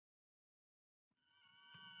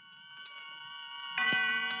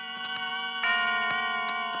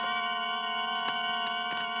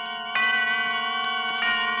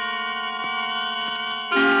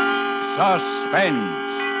Suspense.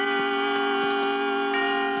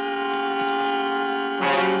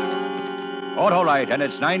 Autolite and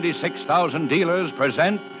its 96,000 dealers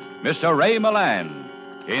present Mr. Ray Milland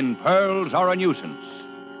in Pearls Are a Nuisance,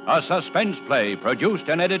 a suspense play produced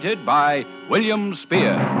and edited by William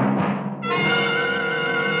Spear.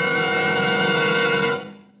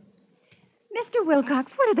 Mr.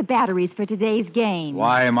 Wilcox, what are the batteries for today's game?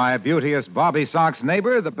 Why, my beauteous Bobby Sox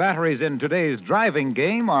neighbor, the batteries in today's driving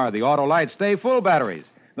game are the Autolite Stay Full batteries.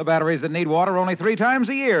 The batteries that need water only 3 times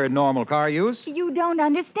a year in normal car use. You don't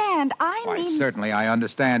understand. Why, certainly I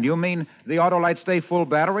understand. You mean the Autolite Stay Full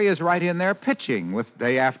battery is right in there pitching with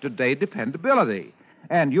day-after-day dependability.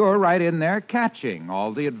 And you're right in there catching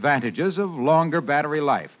all the advantages of longer battery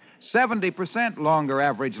life. 70% longer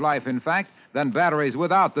average life, in fact, than batteries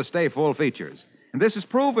without the Stay Full features. And this is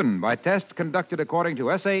proven by tests conducted according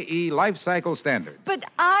to SAE life cycle standards. But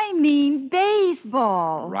I mean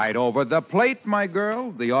baseball. Right over the plate, my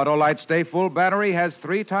girl. The Autolite Stay Full battery has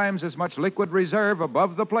 3 times as much liquid reserve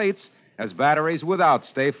above the plates as batteries without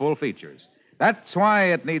Stay Full features. That's why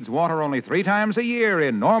it needs water only 3 times a year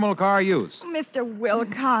in normal car use. Mr.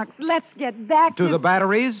 Wilcox, let's get back to the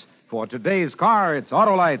batteries. For today's car, it's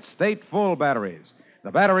Autolite Stay Full batteries. The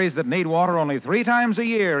batteries that need water only 3 times a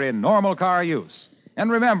year in normal car use. And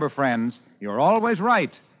remember, friends, you're always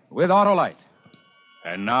right with Autolite.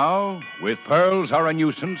 And now, with Pearls Are a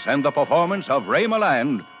Nuisance and the performance of Ray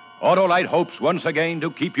Milland, Autolite hopes once again to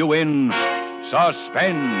keep you in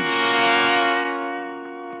suspense.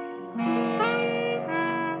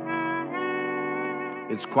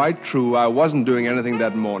 It's quite true I wasn't doing anything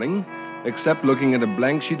that morning, except looking at a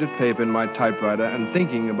blank sheet of paper in my typewriter and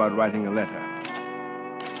thinking about writing a letter.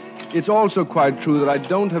 It's also quite true that I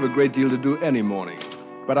don't have a great deal to do any morning,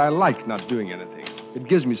 but I like not doing anything. It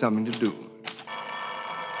gives me something to do.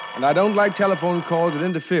 And I don't like telephone calls that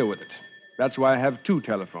interfere with it. That's why I have 2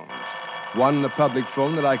 telephones. One, a public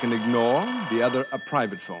phone that I can ignore, the other, a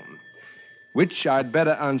private phone, which I'd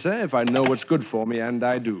better answer if I know what's good for me, and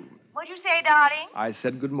I do. What'd you say, darling? I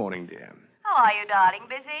said good morning, dear. How are you, darling?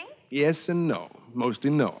 Busy? Yes and no.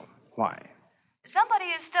 Mostly no. Why? Somebody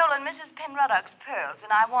has stolen Mrs. Penruddock's pearls,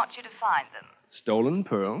 and I want you to find them. Stolen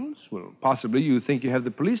pearls? Well, possibly you think you have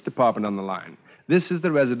the police department on the line. This is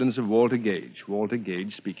the residence of Walter Gage. Walter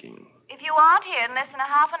Gage speaking. If you aren't here in less than a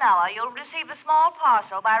half an hour, you'll receive a small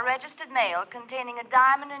parcel by registered mail containing a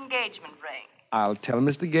diamond engagement ring. I'll tell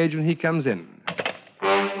Mr. Gage when he comes in.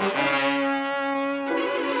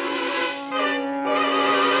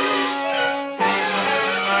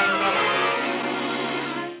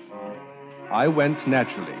 I went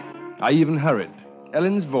naturally. I even hurried.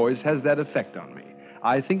 Ellen's voice has that effect on me.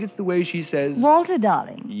 I think it's the way she says... Walter,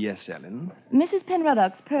 darling. Yes, Ellen? Mrs.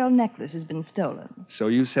 Penruddock's pearl necklace has been stolen. So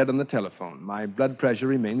you said on the telephone. My blood pressure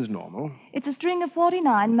remains normal. It's a string of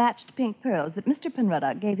 49 matched pink pearls that Mr.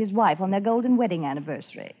 Penruddock gave his wife on their golden wedding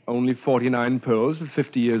anniversary. Only 49 pearls for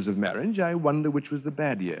 50 years of marriage? I wonder which was the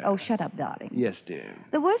bad year. Oh, shut up, darling. Yes, dear.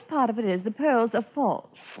 The worst part of it is the pearls are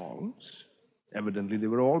false. False? Evidently, they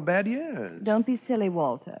were all bad years. Don't be silly,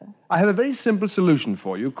 Walter. I have a very simple solution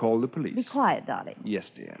for you. Call the police. Be quiet, darling. Yes,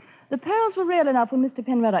 dear. The pearls were real enough when Mr.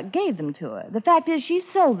 Penruddock gave them to her. The fact is, she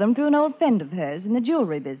sold them through an old friend of hers in the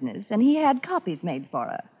jewelry business, and he had copies made for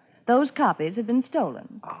her. Those copies had been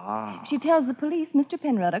stolen. Ah. If she tells the police, Mr.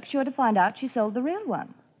 Penruddock's sure to find out she sold the real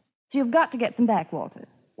ones. So you've got to get them back, Walter.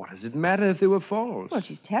 What does it matter if they were false? Well,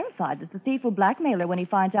 she's terrified that the thief will blackmail her when he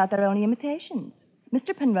finds out they're only imitations.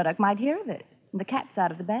 Mr. Penruddock might hear of it. And the cat's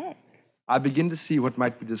out of the bag. I begin to see what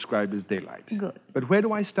might be described as daylight. Good. But where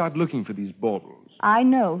do I start looking for these baubles? I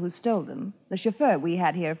know who stole them. The chauffeur we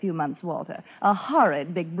had here a few months, Walter. A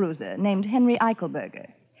horrid big bruiser named Henry Eichelberger.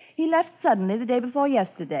 He left suddenly the day before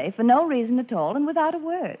yesterday for no reason at all and without a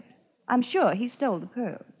word. I'm sure he stole the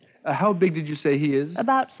pearls. How big did you say he is?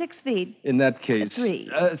 About 6 feet. In that case... 3.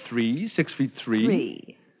 3? 6 feet 3?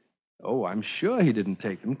 3. Oh, I'm sure he didn't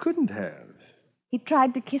take them. Couldn't have. He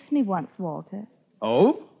tried to kiss me once, Walter.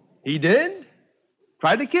 Oh? He did?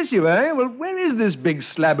 Tried to kiss you, eh? Well, where is this big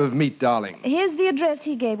slab of meat, darling? Here's the address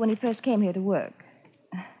he gave when he first came here to work.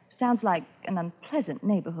 Sounds like an unpleasant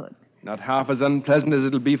neighborhood. Not half as unpleasant as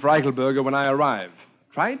it'll be for Eichelberger when I arrive.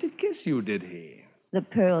 Tried to kiss you, did he? The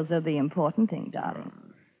pearls are the important thing, darling.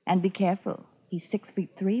 And be careful. He's 6 feet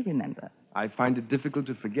 3, remember. I find it difficult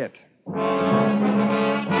to forget.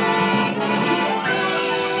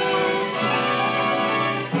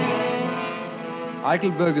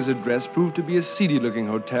 Eichelberger's address proved to be a seedy-looking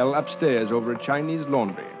hotel upstairs over a Chinese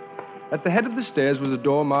laundry. At the head of the stairs was a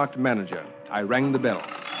door marked manager. I rang the bell.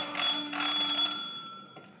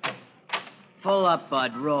 Pull up,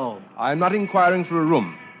 Bud. Roll. I'm not inquiring for a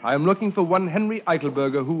room. I am looking for one Henry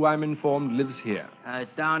Eichelberger, who I'm informed lives here.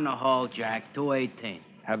 Down the hall, Jack, 218.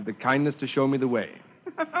 Have the kindness to show me the way.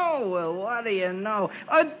 Oh, well, what do you know?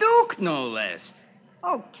 A duke, no less.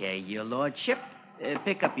 Okay, your lordship.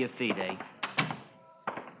 Pick up your feet, eh?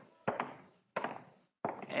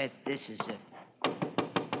 This is it.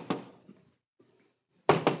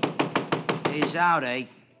 He's out, eh?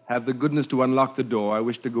 Have the goodness to unlock the door. I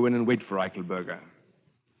wish to go in and wait for Eichelberger.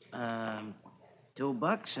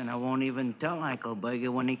 $2, and I won't even tell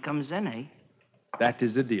Eichelberger when he comes in, eh? That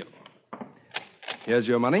is a deal. Here's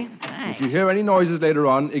your money. Thanks. If you hear any noises later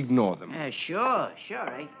on, ignore them. Sure,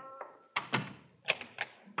 eh?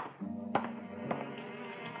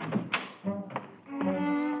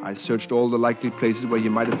 I searched all the likely places where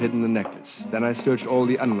you might have hidden the necklace. Then I searched all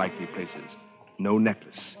the unlikely places. No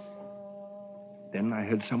necklace. Then I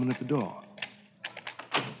heard someone at the door.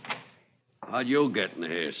 How'd you get in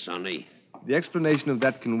here, Sonny? The explanation of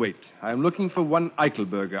that can wait. I am looking for one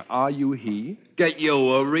Eichelberger. Are you he? Get you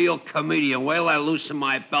a real comedian. Wait till I loosen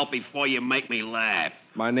my belt before you make me laugh.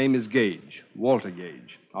 My name is Gage, Walter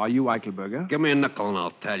Gage. Are you Eichelberger? Give me a nickel and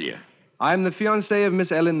I'll tell you. I am the fiancé of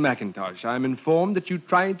Miss Ellen McIntosh. I am informed that you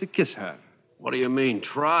tried to kiss her. What do you mean,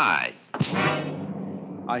 try?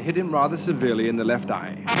 I hit him rather severely in the left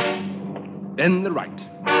eye. Then the right.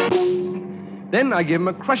 Then I gave him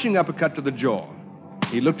a crushing uppercut to the jaw.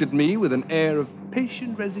 He looked at me with an air of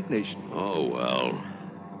patient resignation. Oh, well.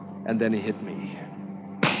 And then he hit me.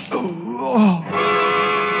 Oh.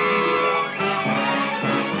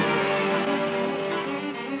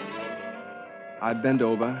 I bent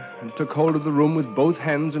over and took hold of the room with both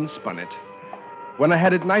hands and spun it. When I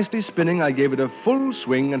had it nicely spinning, I gave it a full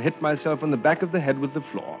swing and hit myself on the back of the head with the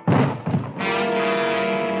floor.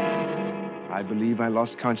 I believe I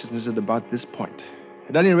lost consciousness at about this point.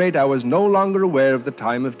 At any rate, I was no longer aware of the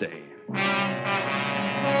time of day.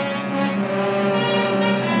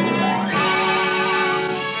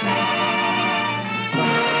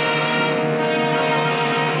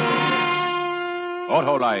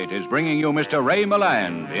 Autolite is bringing you Mr. Ray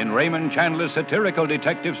Milland in Raymond Chandler's satirical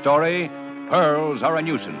detective story, Pearls Are a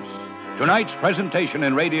Nuisance. Tonight's presentation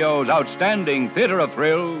in radio's outstanding theater of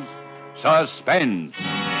thrills, Suspense.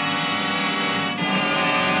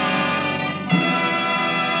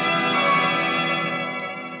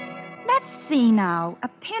 See now, a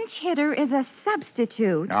pinch hitter is a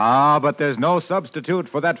substitute. But there's no substitute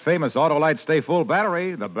for that famous Autolite Stay Full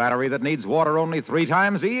battery, the battery that needs water only 3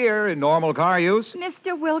 times a year in normal car use.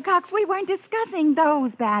 Mr. Wilcox, we weren't discussing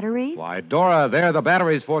those batteries. Why, Dora, they're the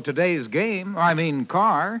batteries for today's game.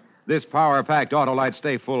 Car. This power-packed Autolite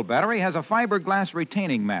Stay Full battery has a fiberglass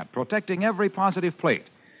retaining mat protecting every positive plate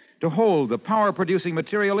to hold the power-producing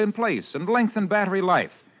material in place and lengthen battery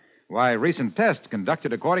life. Why, recent tests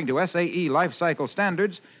conducted according to SAE life cycle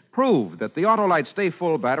standards prove that the Autolite Stay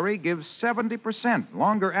Full battery gives 70%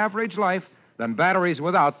 longer average life than batteries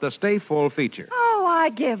without the Stay Full feature. Oh, I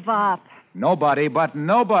give up. Nobody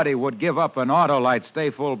would give up an Autolite Stay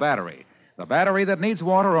Full battery. The battery that needs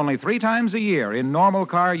water only 3 times a year in normal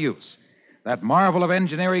car use. That marvel of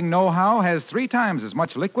engineering know-how has 3 times as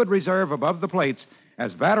much liquid reserve above the plates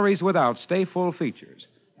as batteries without Stay Full features.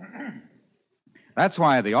 That's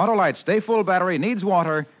why the Autolite Stay Full battery needs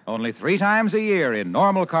water only 3 times a year in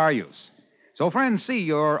normal car use. So, friends, see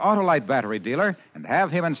your Autolite battery dealer and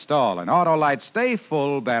have him install an Autolite Stay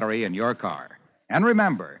Full battery in your car. And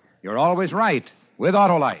remember, you're always right with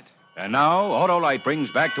Autolite. And now, Autolite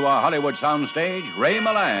brings back to our Hollywood soundstage Ray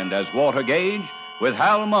Milland as Walter Gage with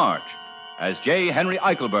Hal March as J. Henry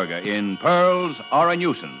Eichelberger in Pearls Are a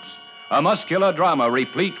Nuisance, a muscular drama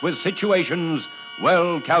replete with situations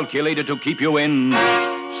well calculated to keep you in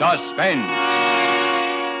suspense.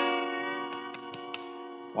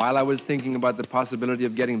 While I was thinking about the possibility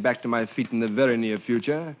of getting back to my feet in the very near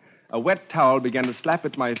future, a wet towel began to slap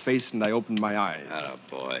at my face, and I opened my eyes. Oh,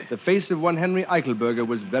 boy. The face of one Henry Eichelberger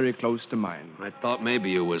was very close to mine. I thought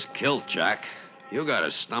maybe you was killed, Jack. You got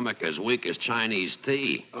a stomach as weak as Chinese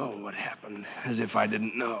tea. Oh, what happened? As if I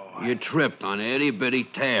didn't know. You tripped on an itty-bitty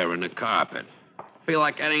tear in the carpet. Feel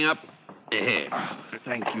like getting up? Here. Oh,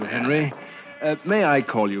 thank you, Henry. May I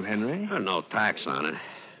call you Henry? No tax on it.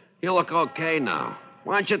 You look okay now.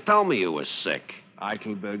 Why don't you tell me you was sick?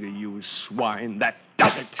 Eichelberger, you swine. That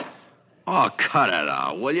does it. Oh, cut it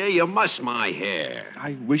out, will you? You muss my hair.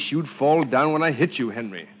 I wish you'd fall down when I hit you,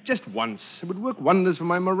 Henry. Just once. It would work wonders for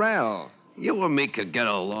my morale. You and me could get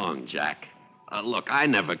along, Jack. Look, I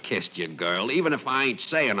never kissed your girl, even if I ain't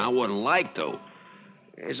saying I wouldn't like to.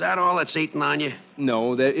 Is that all that's eating on you?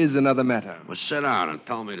 No, there is another matter. Well, sit down and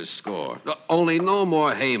tell me the score. Only no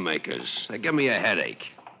more haymakers. They give me a headache.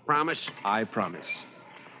 Promise? I promise.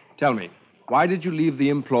 Tell me, why did you leave the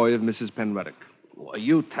employ of Mrs. Penruddock? Well,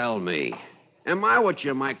 you tell me. Am I what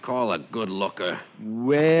you might call a good looker?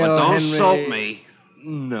 Well, But don't Henry... soap me.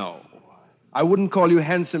 No. I wouldn't call you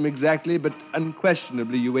handsome exactly, but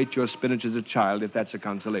unquestionably you ate your spinach as a child, if that's a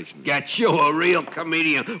consolation. Get you a real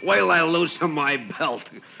comedian. Wait till I loosen my belt.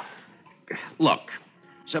 Look,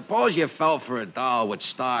 suppose you fell for a doll with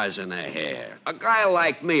stars in her hair. A guy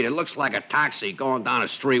like me that looks like a taxi going down a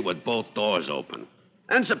street with both doors open.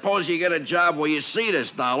 And suppose you get a job where you see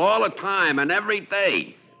this doll all the time and every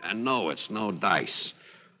day. And no, it's no dice.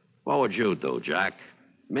 What would you do, Jack?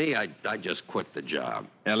 Me, I'd just quit the job.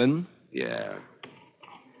 Ellen? Yeah.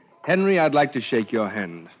 Henry, I'd like to shake your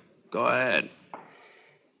hand. Go ahead.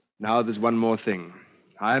 Now, there's one more thing.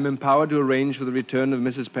 I am empowered to arrange for the return of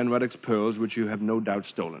Mrs. Penruddock's pearls, which you have no doubt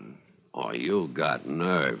stolen. Oh, you got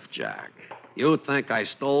nerve, Jack. You think I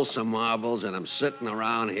stole some marbles and I'm sitting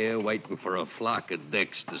around here waiting for a flock of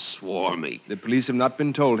dicks to swarm me. The police have not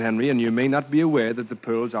been told, Henry, and you may not be aware that the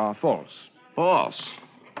pearls are false. False?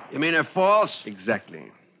 You mean they're false?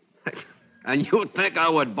 Exactly. And you think I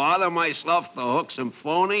would bother myself to hook some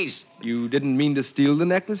phonies? You didn't mean to steal the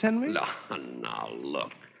necklace, Henry? No,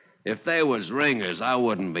 look. If they was ringers, I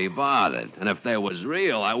wouldn't be bothered. And if they was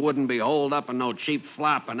real, I wouldn't be holed up in no cheap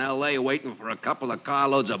flop in L.A. waiting for a couple of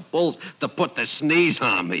carloads of bulls to put the sneeze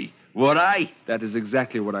on me. Would I? That is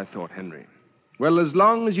exactly what I thought, Henry. Well, as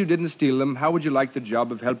long as you didn't steal them, how would you like the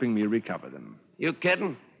job of helping me recover them? You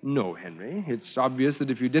kidding? No, Henry. It's obvious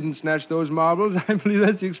that if you didn't snatch those marbles, I believe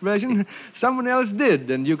that's the expression, someone else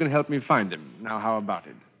did, and you can help me find them. Now, how about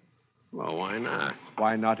it? Well, why not?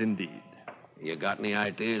 Why not, indeed? You got any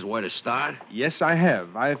ideas where to start? Yes, I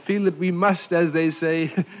have. I feel that we must, as they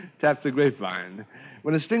say, tap the grapevine.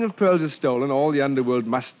 When a string of pearls is stolen, all the underworld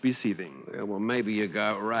must be seething. Yeah, well, maybe you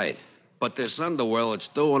got right. But this underworld that's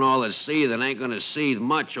doing all the seething ain't going to seethe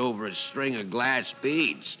much over a string of glass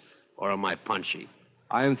beads. Or am I punchy?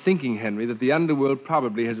 I am thinking, Henry, that the underworld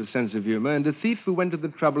probably has a sense of humor, and a thief who went to the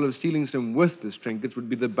trouble of stealing some worthless trinkets would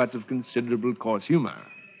be the butt of considerable coarse humor.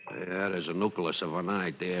 Yeah, there's a nucleus of an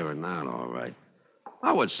idea in that, all right.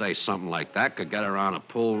 I would say something like that could get around the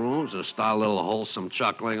pool rooms and start a little wholesome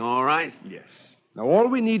chuckling, all right? Yes. Now, all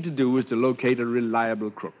we need to do is to locate a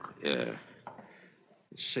reliable crook. Yeah.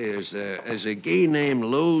 See, there's a guy named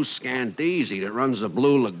Lou Scandisi that runs the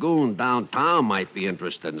Blue Lagoon downtown might be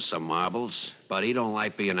interested in some marbles, but he don't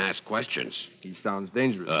like being asked questions. He sounds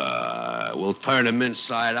dangerous. We'll turn him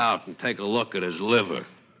inside out and take a look at his liver.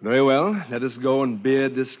 Very well. Let us go and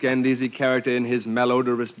beard this Scandisi character in his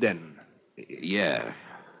malodorous den. Yeah.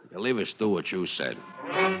 Leave us do what you said.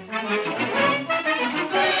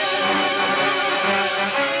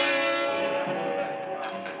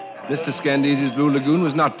 Mr. Scandisi's Blue Lagoon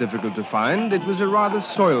was not difficult to find. It was a rather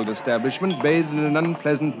soiled establishment bathed in an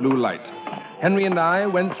unpleasant blue light. Henry and I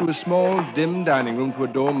went through a small, dim dining room to a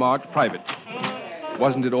door marked private.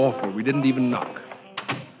 Wasn't it awful? We didn't even knock.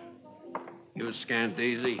 You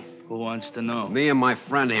Scandisi? Who wants to know? Me and my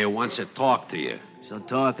friend here wants to talk to you. So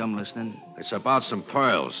talk, I'm listening. It's about some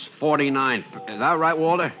pearls. 49. Is that right,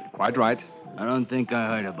 Walter? Quite right. I don't think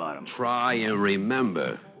I heard about him. Try and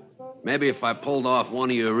remember. Maybe if I pulled off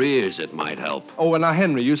one of your ears, it might help. Oh, well, now,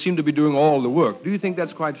 Henry, you seem to be doing all the work. Do you think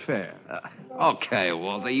that's quite fair? Okay,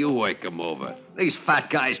 Walter, you wake him over. These fat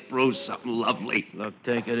guys brew something lovely. Look,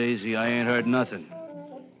 take it easy. I ain't heard nothing.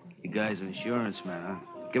 You guy's an insurance man, huh?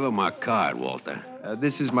 Give him my card, Walter.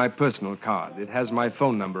 This is my personal card. It has my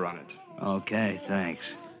phone number on it. Okay, thanks.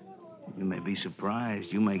 You may be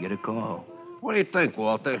surprised. You may get a call. What do you think,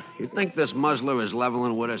 Walter? You think this muzzler is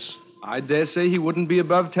leveling with us? I dare say he wouldn't be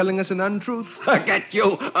above telling us an untruth. Get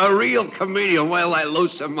you a real comedian while I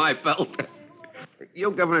loosen my belt.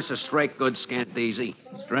 You giving us a straight good, Scandisi?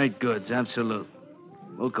 Straight goods, absolute.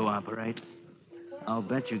 We'll cooperate. I'll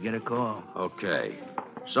bet you get a call. Okay.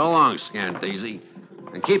 So long, Scandisi.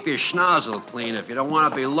 And keep your schnozzle clean if you don't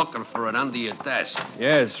want to be looking for it under your desk.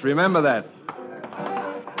 Yes, remember that.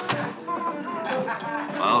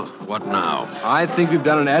 Well, what now? I think we've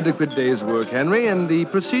done an adequate day's work, Henry, and the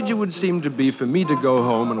procedure would seem to be for me to go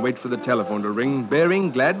home and wait for the telephone to ring,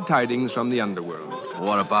 bearing glad tidings from the underworld.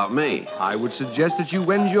 What about me? I would suggest that you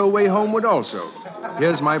wend your way homeward also.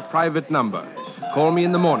 Here's my private number. Call me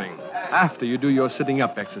in the morning, after you do your sitting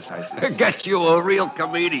up exercises. Get you a real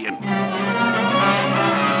comedian.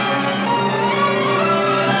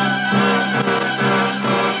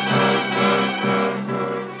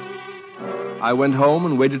 I went home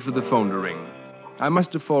and waited for the phone to ring. I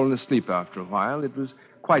must have fallen asleep after a while. It was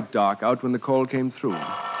quite dark out when the call came through.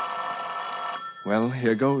 Well,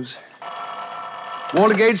 here goes.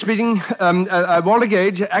 Walter Gage speaking. Walter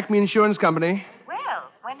Gage, Acme Insurance Company.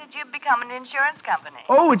 Well, when did you from an insurance company.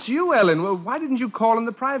 Oh, it's you, Ellen. Well, why didn't you call on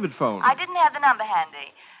the private phone? I didn't have the number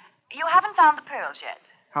handy. You haven't found the pearls yet.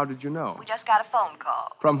 How did you know? We just got a phone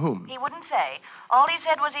call. From whom? He wouldn't say. All he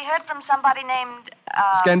said was he heard from somebody named,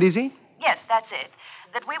 Scandisi? Yes, that's it.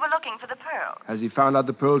 That we were looking for the pearls. Has he found out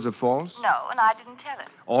the pearls are false? No, and I didn't tell him.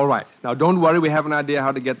 All right. Now, don't worry. We have an idea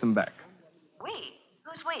how to get them back. We?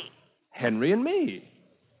 Who's we? Henry and me.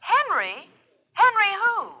 Henry? Henry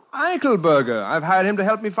who? Eichelberger. I've hired him to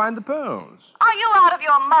help me find the pearls. Are you out of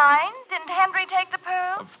your mind? Didn't Henry take the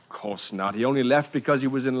pearls? Of course not. He only left because he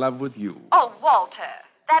was in love with you. Oh, Walter.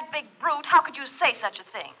 That big brute. How could you say such a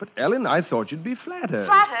thing? But, Ellen, I thought you'd be flattered.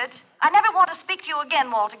 Flattered? I never want to speak to you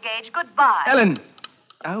again, Walter Gage. Goodbye. Ellen!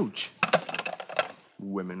 Ouch.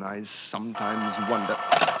 Women, I sometimes wonder.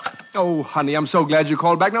 Oh, honey, I'm so glad you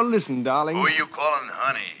called back. Now, listen, darling. Who are you calling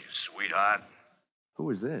honey, sweetheart? Who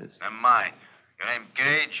is this? Never mind. Your name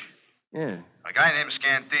Gage? Yeah. A guy named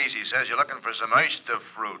Scandisi says you're looking for some oyster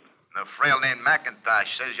fruit. And a frail named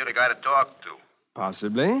McIntosh says you're the guy to talk to.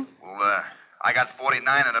 Possibly. Well, I got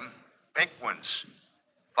 49 of them. Pink ones.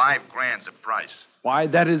 $5,000 the price. Why,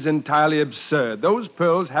 that is entirely absurd. Those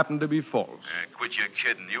pearls happen to be false. Quit your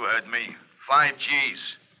kidding. You heard me. 5 G's.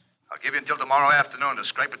 I'll give you until tomorrow afternoon to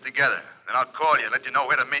scrape it together. Then I'll call you and let you know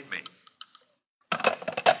where to meet me.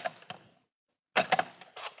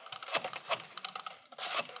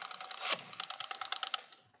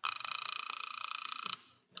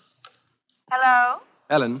 Hello?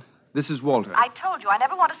 Ellen, this is Walter. I told you I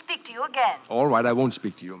never want to speak to you again. All right, I won't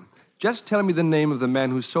speak to you. Just tell me the name of the man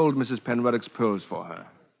who sold Mrs. Penruddock's pearls for her.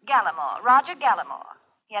 Gallimore. Roger Gallimore.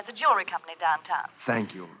 He has a jewelry company downtown.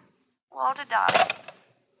 Thank you. Walter, darling.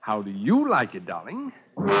 How do you like it, darling?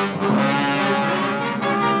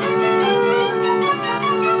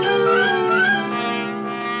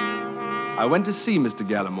 I went to see Mr.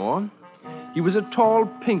 Gallimore. He was a tall,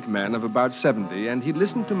 pink man of about 70, and he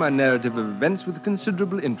listened to my narrative of events with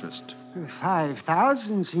considerable interest.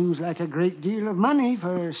 5,000 seems like a great deal of money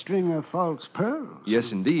for a string of false pearls.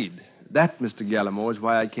 Yes, indeed. That, Mr. Gallimore, is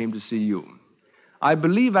why I came to see you. I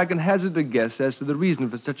believe I can hazard a guess as to the reason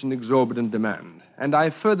for such an exorbitant demand, and I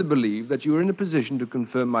further believe that you are in a position to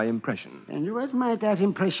confirm my impression. And what might that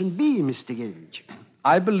impression be, Mr. Gage?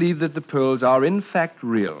 I believe that the pearls are in fact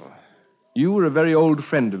real. You were a very old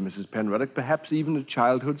friend of Mrs. Penruddock, perhaps even a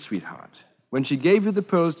childhood sweetheart. When she gave you the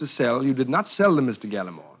pearls to sell, you did not sell them, Mr.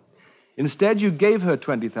 Gallimore. Instead, you gave her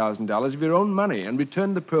 $20,000 of your own money and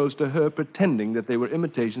returned the pearls to her, pretending that they were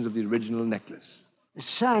imitations of the original necklace.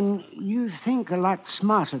 Son, you think a lot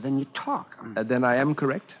smarter than you talk. Then I am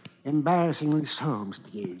correct? Embarrassingly so, Mr.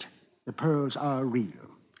 Gage. The pearls are real.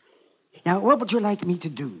 Now, what would you like me to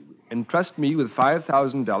do? Entrust me with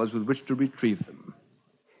 $5,000 with which to retrieve them.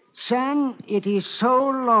 Son, it is so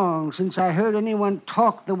long since I heard anyone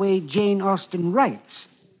talk the way Jane Austen writes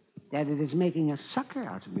that it is making a sucker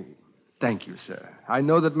out of me. Thank you, sir. I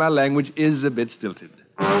know that my language is a bit stilted.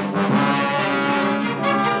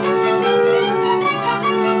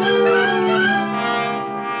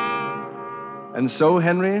 And so,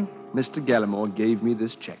 Henry, Mr. Gallimore gave me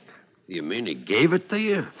this check. You mean he gave it to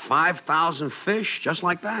you? 5,000 fish, just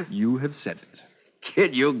like that? You have said it.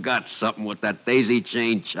 Kid, you got something with that daisy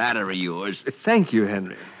chain chatter of yours. Thank you,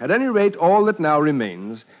 Henry. At any rate, all that now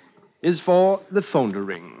remains is for the phone to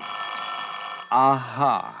ring.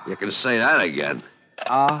 Aha. You can say that again.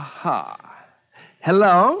 Aha.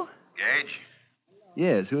 Hello? Gage?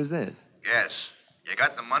 Yes, who is this? Yes. You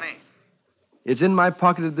got the money? It's in my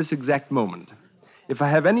pocket at this exact moment. If I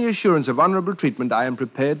have any assurance of honorable treatment, I am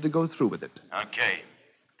prepared to go through with it. Okay.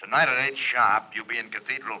 Tonight at 8 sharp, you'll be in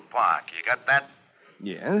Cathedral Park. You got that?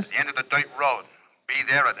 Yes? The end of the dirt road. Be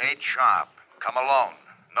there at 8 sharp. Come alone.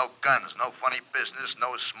 No guns, no funny business,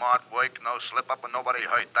 no smart work, no slip-up, and nobody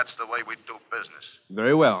hurt. That's the way we do business.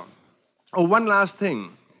 Very well. Oh, one last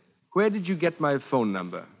thing. Where did you get my phone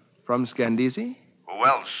number? From Scandisi? Who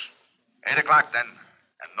else? 8 o'clock, then.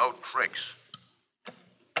 And no tricks.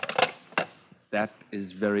 That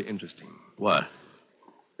is very interesting. What?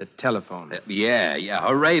 The telephone. Yeah.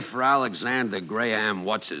 Hooray for Alexander Graham,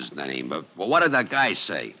 what's his name? But what did that guy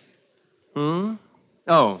say? Oh,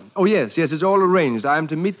 yes, it's all arranged. I am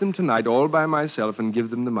to meet them tonight all by myself and give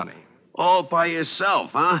them the money. All by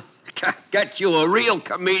yourself, huh? Get you a real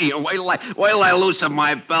comedian. Wait till I loosen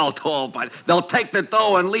my belt all by... They'll take the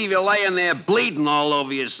dough and leave you laying there bleeding all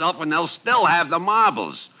over yourself, and they'll still have the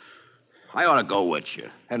marbles. I ought to go with you.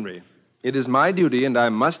 Henry, it is my duty, and I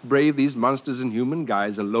must brave these monsters in human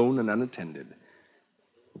guise alone and unattended.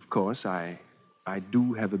 Of course, I I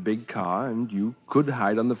do have a big car, and you could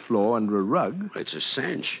hide on the floor under a rug. It's a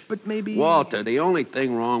cinch. But maybe... Walter, the only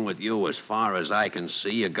thing wrong with you, as far as I can see,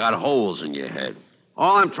 you got holes in your head.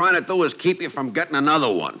 All I'm trying to do is keep you from getting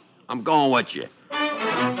another one. I'm going with you.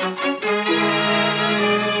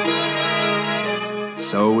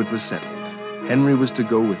 So it was settled. Henry was to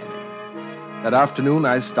go with me. That afternoon,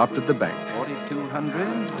 I stopped at the bank,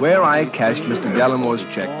 4,200. where I cashed Mr. Gallimore's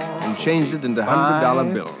check and changed it into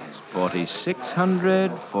 $100 bills.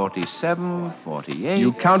 4,600, 47, 48.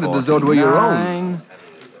 You counted as though it were your own.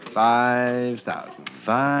 49, 5,000.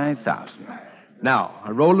 5,000. Now,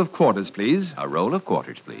 a roll of quarters, please. A roll of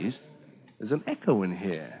quarters, please. There's an echo in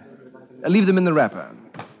here. Leave them in the wrapper.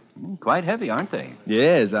 Quite heavy, aren't they?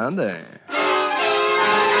 Yes, aren't they?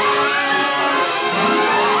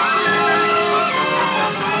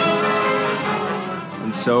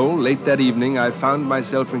 And so, late that evening, I found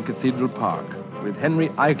myself in Cathedral Park with Henry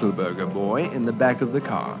Eichelberger, boy, in the back of the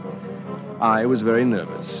car. I was very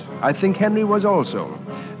nervous. I think Henry was also.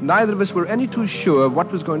 Neither of us were any too sure of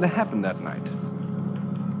what was going to happen that night.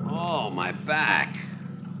 Oh, my back.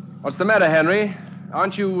 What's the matter, Henry?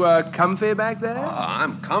 Aren't you comfy back there? Oh,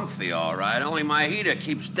 I'm comfy, all right. Only my heater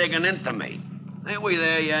keeps digging into me. Ain't we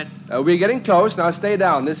there yet? We're getting close. Now stay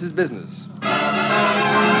down. This is business.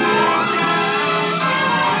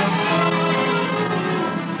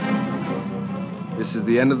 This is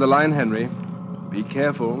the end of the line, Henry. Be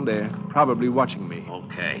careful. They're probably watching me.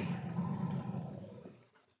 Okay.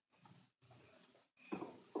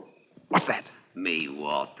 What's that? Me,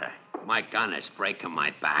 Walter. My gun is breaking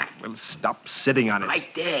my back. Well, stop sitting on it. I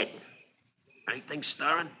did. Anything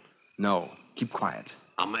stirring? No. Keep quiet.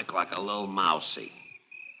 I'll make like a little mousey.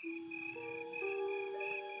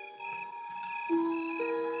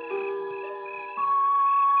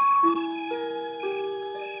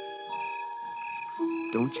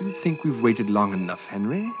 Don't you think we've waited long enough,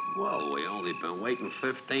 Henry? Well, we only been waiting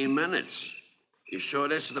 15 minutes. You sure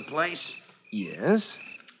this is the place? Yes.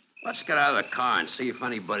 Let's get out of the car and see if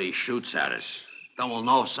anybody shoots at us. Then we'll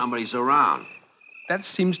know if somebody's around. That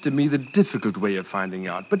seems to me the difficult way of finding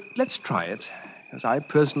out, but let's try it, because I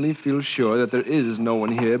personally feel sure that there is no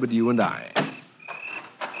one here but you and I.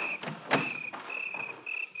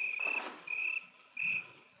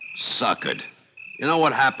 Suckered. You know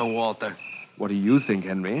what happened, Walter? What do you think,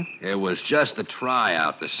 Henry? It was just a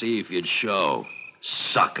tryout to see if you'd show.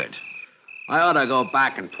 Suckered. I ought to go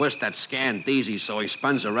back and twist that Scandeezy so he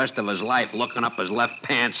spends the rest of his life looking up his left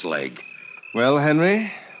pants leg. Well,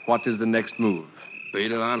 Henry, what is the next move?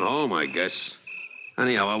 Beat it on home, I guess.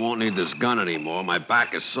 Anyhow, I won't need this gun anymore. My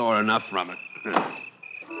back is sore enough from it.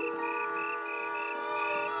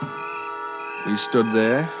 We stood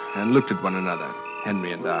there and looked at one another,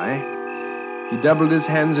 Henry and I. He doubled his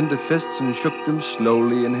hands into fists and shook them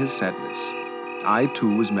slowly in his sadness. I,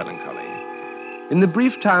 too, was melancholy. In the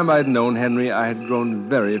brief time I'd known Henry, I had grown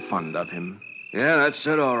very fond of him. Yeah, that's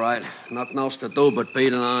it, all right. Nothing else to do but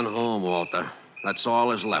beat it on home, Walter. That's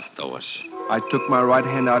all is left to us. I took my right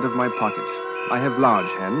hand out of my pocket. I have large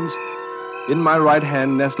hands. In my right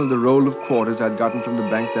hand nestled the roll of quarters I'd gotten from the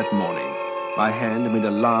bank that morning. My hand made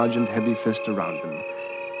a large and heavy fist around them.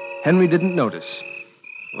 Henry didn't notice.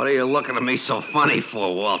 What are you looking at me so funny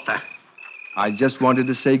for, Walter? I just wanted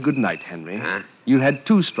to say good night, Henry. Huh? You had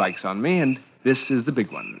 2 strikes on me, and this is the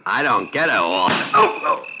big one. I don't get it, Walter.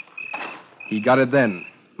 Oh! He got it then.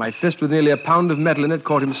 My fist with nearly a pound of metal in it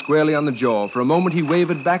caught him squarely on the jaw. For a moment, he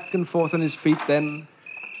wavered back and forth on his feet, then...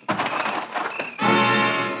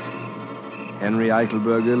 Henry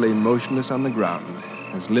Eichelberger lay motionless on the ground,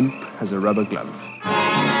 as limp as a rubber glove.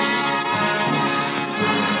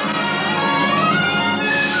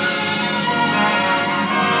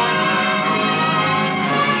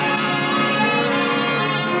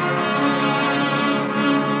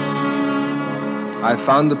 I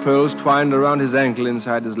found the pearls twined around his ankle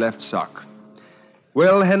inside his left sock.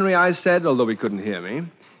 Well, Henry, I said, although he couldn't hear me,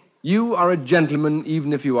 you are a gentleman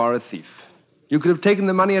even if you are a thief. You could have taken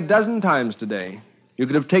the money 12 times today. You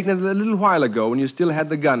could have taken it a little while ago when you still had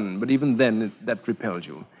the gun, but even then that repelled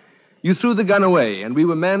you. You threw the gun away, and we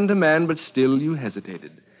were man to man, but still you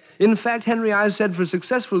hesitated. In fact, Henry, I said, for a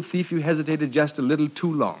successful thief, you hesitated just a little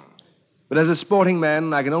too long. But as a sporting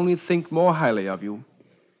man, I can only think more highly of you.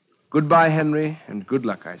 Goodbye, Henry, and good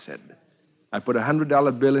luck, I said. I put a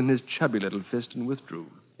 $100 bill in his chubby little fist and withdrew.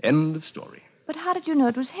 End of story. But how did you know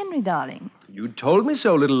it was Henry, darling? You told me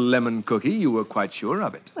so, little lemon cookie. You were quite sure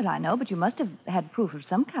of it. Well, I know, but you must have had proof of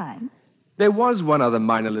some kind. There was one other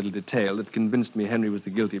minor little detail that convinced me Henry was the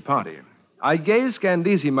guilty party. I gave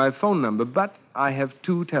Scandeezy my phone number, but I have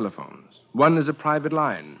 2 telephones. One is a private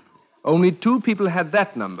line. Only 2 people had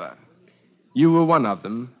that number. You were one of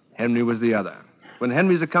them. Henry was the other. When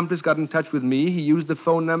Henry's accomplice got in touch with me, he used the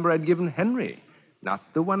phone number I'd given Henry, not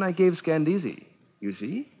the one I gave Scandisi. You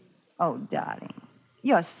see? Oh, darling,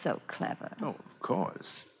 you're so clever. Oh, of course.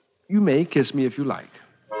 You may kiss me if you like.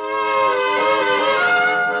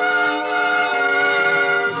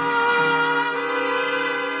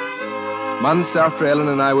 Months after Ellen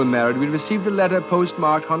and I were married, we received a letter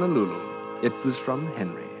postmarked Honolulu. It was from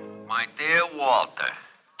Henry. My dear Walter,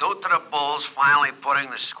 due to the Bulls finally putting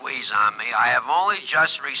the squeeze on me, I have only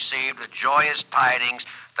just received the joyous tidings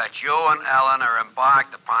that you and Ellen are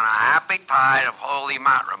embarked upon a happy tide of holy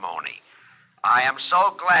matrimony. I am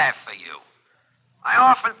so glad for you. I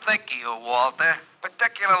often think of you, Walter,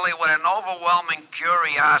 particularly with an overwhelming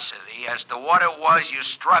curiosity as to what it was you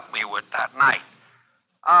struck me with that night.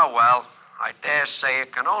 Oh, well, I dare say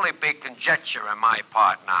it can only be conjecture on my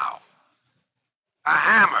part now. A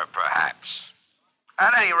hammer, perhaps.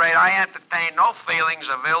 At any rate, I entertain no feelings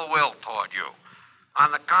of ill will toward you.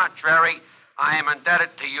 On the contrary, I am indebted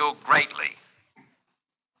to you greatly.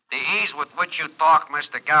 The ease with which you talk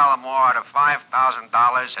Mr. Gallimore out of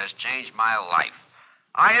 $5,000 has changed my life.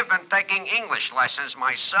 I have been taking English lessons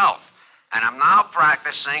myself, and am now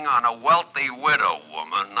practicing on a wealthy widow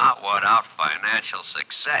woman, not without financial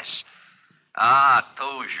success. Ah,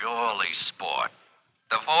 toujours sport.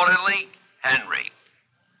 Devotedly, Henry.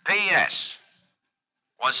 P.S.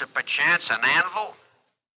 Was it perchance an anvil?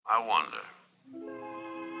 I wonder.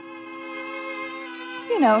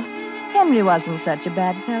 You know, Henry wasn't such a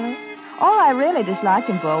bad fellow. All I really disliked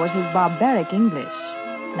him for was his barbaric English.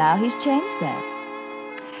 Now he's changed that.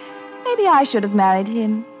 Maybe I should have married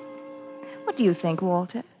him. What do you think,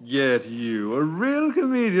 Walter? Get you, a real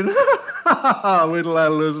comedian. Wait till I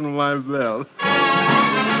loosen my belt.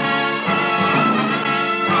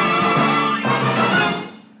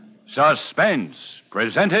 Suspense,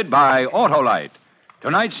 presented by Autolite.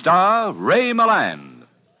 Tonight's star, Ray Milland.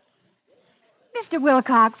 Mr.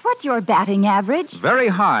 Wilcox, what's your batting average? Very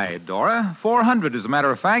high, Dora. 400, as a matter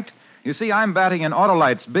of fact. You see, I'm batting in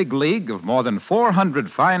Autolite's big league of more than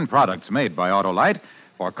 400 fine products made by Autolite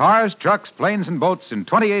for cars, trucks, planes, and boats in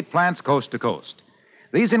 28 plants coast to coast.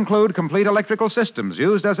 These include complete electrical systems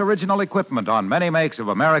used as original equipment on many makes of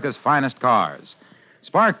America's finest cars.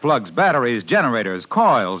 Spark plugs, batteries, generators,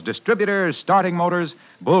 coils, distributors, starting motors,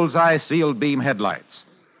 bullseye sealed beam headlights.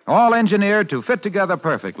 All engineered to fit together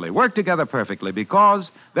perfectly, work together perfectly, because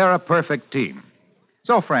they're a perfect team.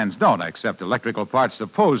 So, friends, don't accept electrical parts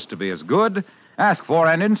supposed to be as good. Ask for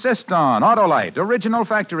and insist on Autolite original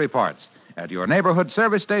factory parts at your neighborhood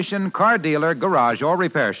service station, car dealer, garage, or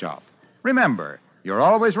repair shop. Remember, you're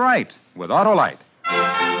always right with Autolite.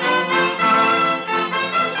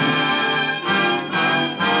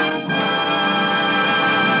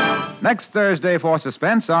 Next Thursday for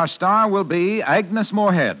Suspense, our star will be Agnes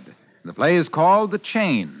Moorehead. The play is called The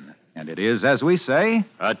Chain, and it is, as we say,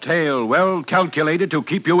 a tale well calculated to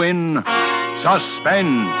keep you in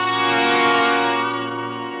suspense.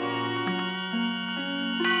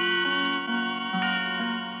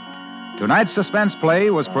 Tonight's suspense play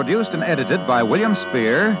was produced and edited by William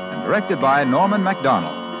Spear and directed by Norman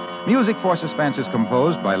MacDonald. Music for Suspense is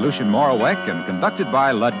composed by Lucien Moraweck and conducted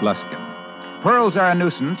by Lud Gluskin. Pearls Are a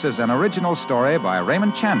Nuisance is an original story by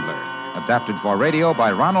Raymond Chandler, adapted for radio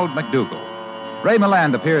by Ronald McDougall. Ray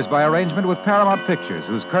Milland appears by arrangement with Paramount Pictures,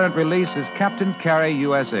 whose current release is Captain Carey,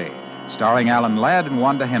 USA, starring Alan Ladd and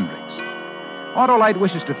Wanda Hendricks. Autolite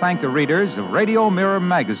wishes to thank the readers of Radio Mirror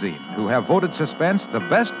magazine, who have voted Suspense the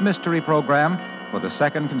best mystery program for the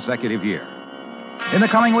second consecutive year. In the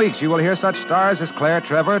coming weeks, you will hear such stars as Claire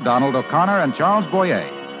Trevor, Donald O'Connor, and Charles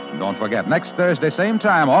Boyer. And don't forget, next Thursday, same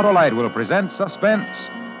time, Autolite will present Suspense,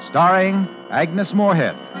 starring Agnes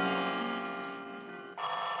Moorehead.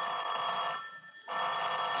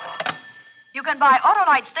 You can buy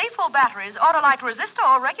Autolite Stay-Full batteries, Autolite resistor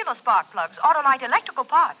or regular spark plugs, Autolite electrical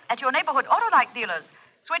parts at your neighborhood Autolite dealers.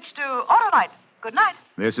 Switch to Autolite. Good night.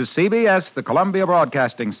 This is CBS, the Columbia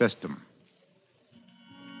Broadcasting System.